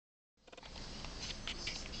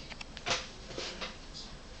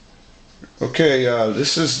Okay,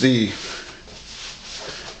 this is the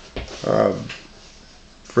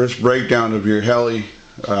first breakdown of your heli.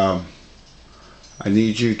 I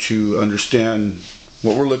need you to understand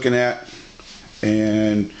what we're looking at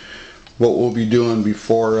and what we'll be doing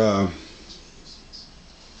before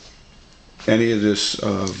any of this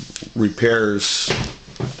repairs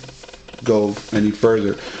go any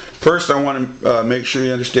further. First, I want to make sure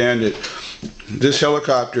you understand that this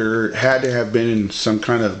helicopter had to have been in some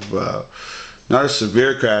kind of not a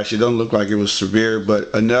severe crash. It don't look like it was severe, but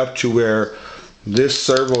enough to where this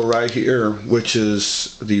servo right here, which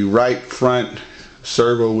is the right front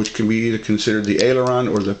servo, which can be either considered the aileron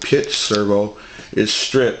or the pitch servo, is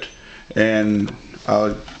stripped. And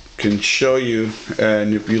I can show you,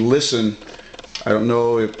 and if you listen, I don't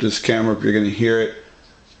know if this camera, if you're going to hear it,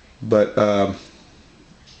 but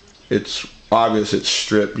it's obvious it's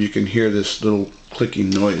stripped. You can hear this little clicking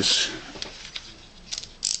noise.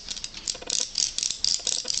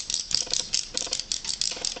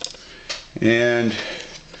 And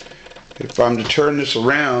if I'm to turn this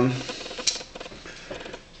around,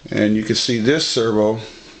 and you can see this servo,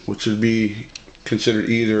 which would be considered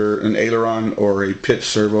either an aileron or a pitch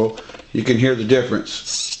servo, you can hear the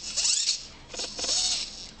difference.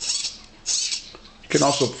 You can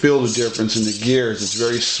also feel the difference in the gears. It's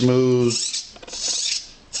very smooth,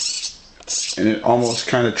 and it almost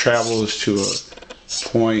kind of travels to a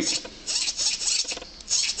point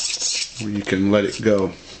where you can let it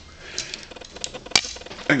go.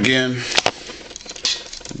 Again,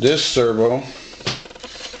 this servo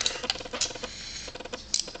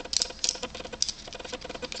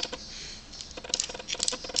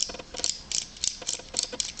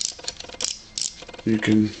you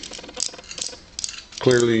can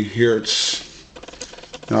clearly hear it's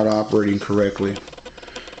not operating correctly.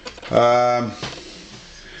 The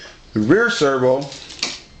rear servo,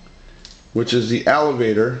 which is the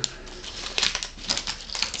elevator,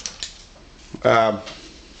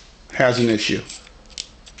 has an issue.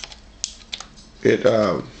 It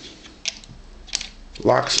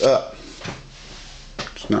locks up.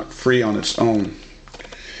 It's not free on its own.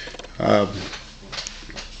 I'll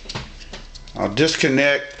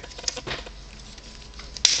disconnect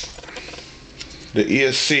the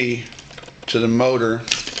ESC to the motor,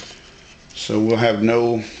 so we'll have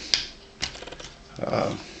no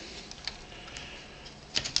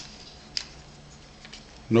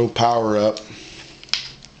power up,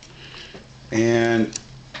 and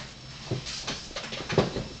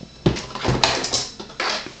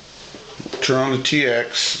turn on the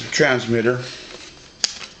TX transmitter.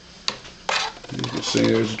 You can see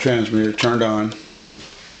there's a transmitter turned on,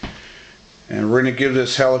 and we're going to give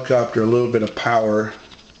this helicopter a little bit of power,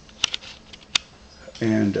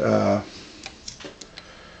 and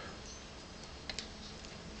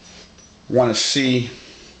want to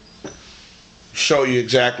show you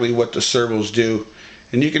exactly what the servos do.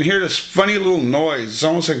 And you can hear this funny little noise. It's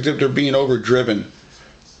almost like if they're being overdriven.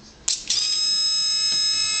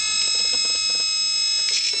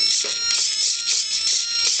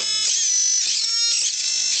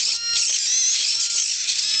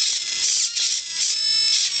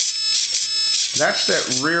 That's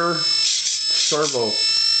that rear servo,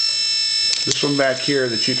 this one back here,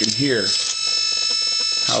 that you can hear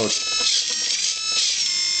how it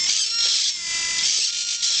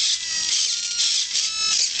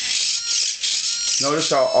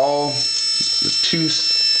notice how all the two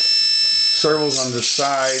servos on the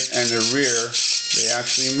side and the rear, they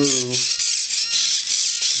actually move,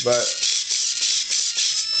 but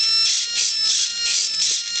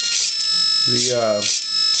the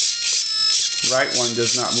right one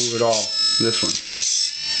does not move at all. This one.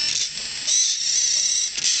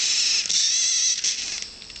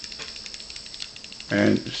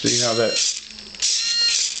 And see how that,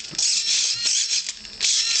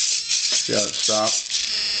 see how it stopped.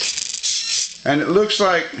 And it looks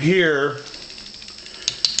like here,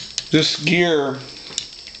 this gear,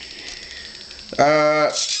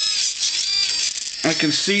 I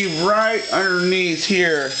can see right underneath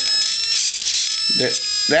here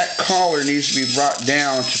that collar needs to be brought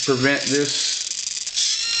down to prevent this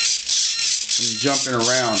from jumping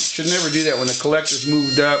around. Should never do that. When the collector's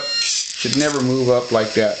moved up, should never move up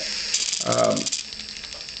like that.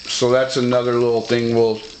 So that's another little thing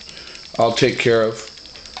I'll take care of.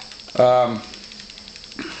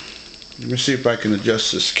 Let me see if I can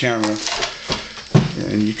adjust this camera,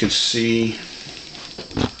 and you can see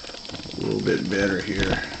a little bit better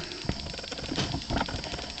here.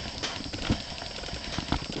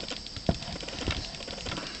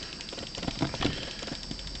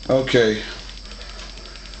 Okay,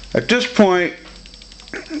 at this point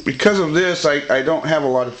because of this, I don't have a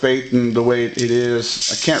lot of faith in the way it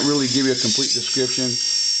is. I can't really give you a complete description.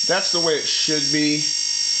 That's the way it should be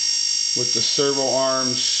with the servo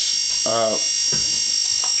arms.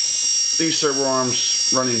 These servo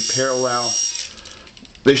arms running parallel.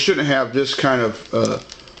 They shouldn't have this kind of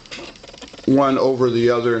one over the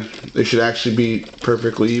other. They should actually be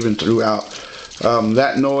perfectly even throughout.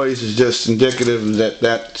 That noise is just indicative that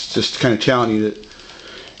that's just kind of telling you that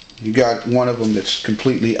you got one of them that's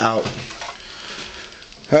completely out.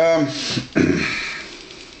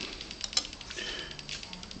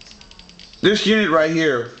 This unit right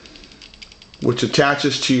here, which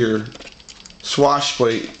attaches to your swash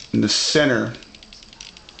plate in the center,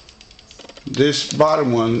 this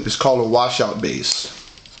bottom one is called a washout base.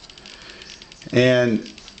 And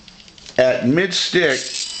at mid stick,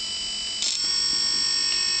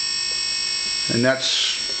 and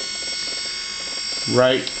that's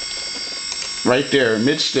right there,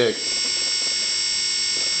 mid stick,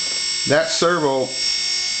 that servo,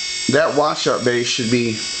 that washout base should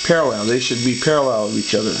be parallel. They should be parallel with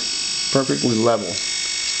each other, perfectly level.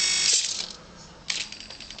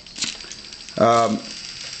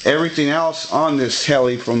 Everything else on this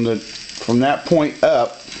heli from that point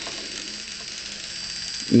up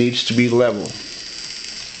needs to be level,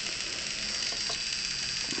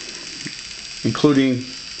 including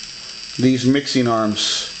these mixing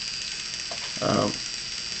arms.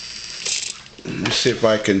 Let's see if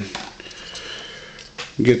I can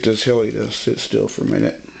get this heli to sit still for a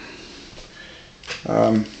minute.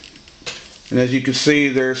 And as you can see,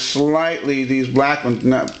 there's slightly, these black ones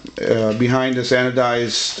behind this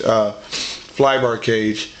anodized flybar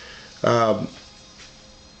cage,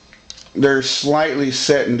 they're slightly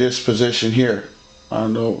set in this position here. I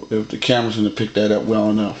don't know if the camera's going to pick that up well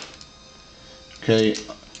enough. Okay,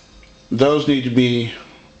 those need to be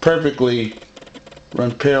perfectly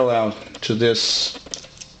run parallel to this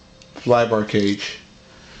flybar cage.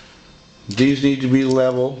 These need to be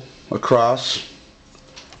level across,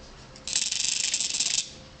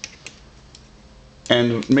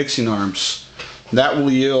 and mixing arms. That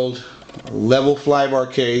will yield a level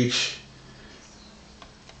flybar cage,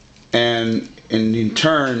 and in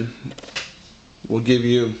turn will give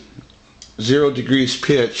you 0 degrees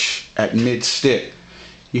pitch at mid stick.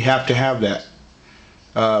 You have to have that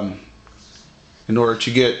in order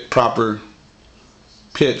to get proper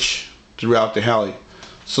pitch throughout the heli.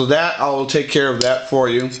 So that, I will take care of that for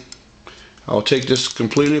you. I'll take this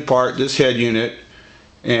completely apart, this head unit,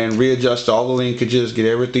 and readjust all the linkages, get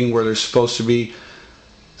everything where they're supposed to be.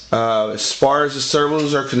 As far as the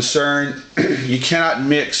servos are concerned, you cannot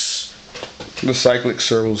mix the cyclic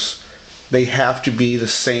servos. They have to be the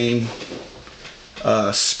same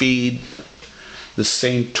speed, the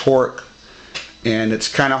same torque, and it's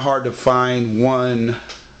kind of hard to find one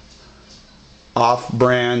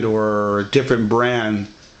off-brand or a different brand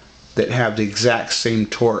that have the exact same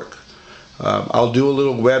torque. I'll do a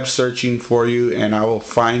little web searching for you, and I will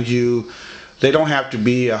find you. They don't have to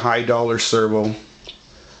be a high dollar servo.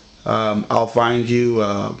 I'll find you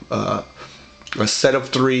a set of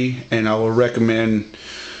 3, and I will recommend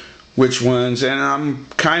which ones. And I'm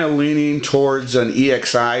kind of leaning towards an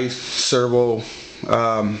EXI servo.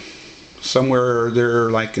 Somewhere they're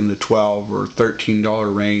like in the $12 or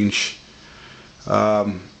 $13 range.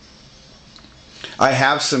 I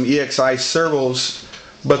have some EXI servos,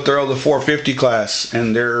 but they're of the 450 class,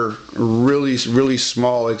 and they're really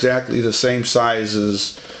small, exactly the same size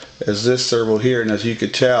as this servo here. And as you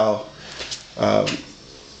could tell,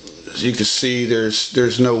 as you can see,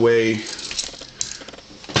 there's no way.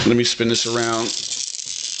 Let me spin this around.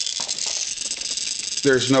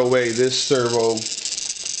 There's no way this servo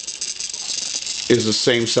is the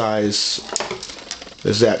same size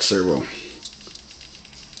as that servo.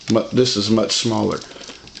 But this is much smaller.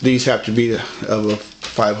 These have to be of a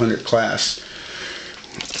 500 class,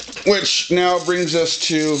 which now brings us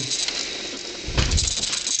to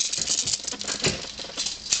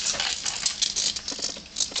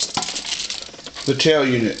the tail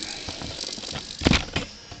unit.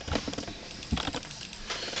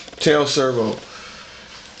 Tail servo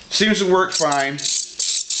seems to work fine,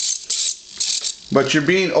 but you're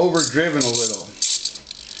being overdriven a little,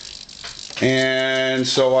 and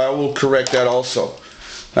so I will correct that also.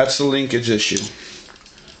 That's the linkage issue.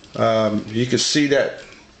 You can see that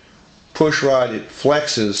push rod, it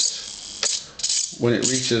flexes when it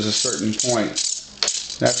reaches a certain point.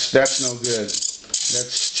 That's no good.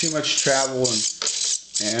 That's too much travel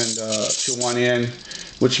and to one end,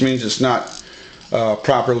 which means it's not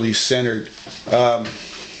properly centered.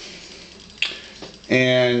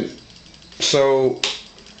 And so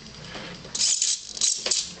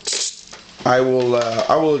I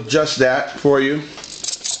will adjust that for you.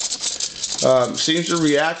 Seems to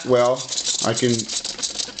react well. I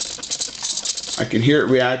can hear it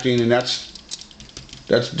reacting, and that's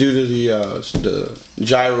due to the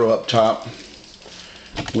gyro up top,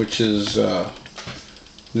 which is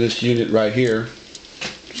this unit right here.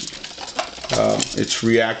 It's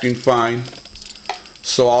reacting fine.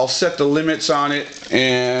 So I'll set the limits on it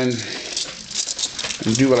and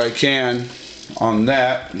do what I can on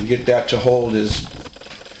that and get that to hold as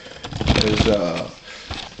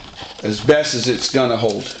best as it's gonna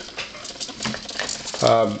hold.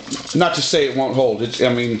 Not to say it won't hold.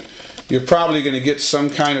 I mean, you're probably going to get some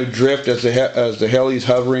kind of drift as the heli's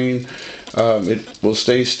hovering. It will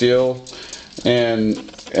stay still, and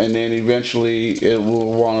then eventually it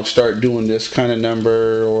will want to start doing this kind of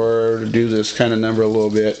number or do this kind of number a little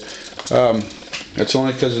bit. It's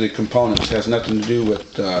only because of the components. It has nothing to do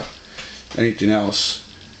with anything else.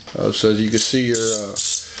 So as you can see,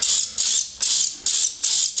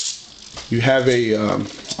 you have a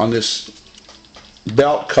on this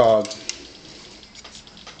belt cog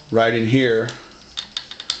right in here,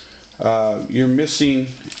 you're missing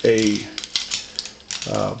the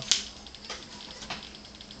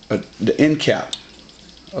end cap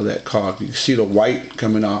of that cog. You can see the white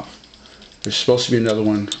coming off. There's supposed to be another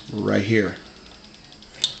one right here.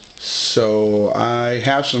 So I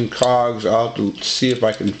have some cogs. I'll have to see if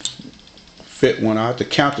I can fit one. I'll have to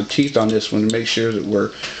count the teeth on this one to make sure that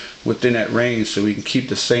we're within that range so we can keep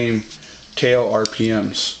the same tail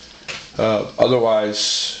RPMs.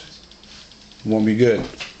 Otherwise, it won't be good.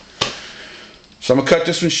 So I'm going to cut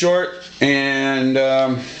this one short, and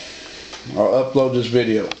I'll upload this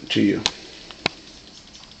video to you.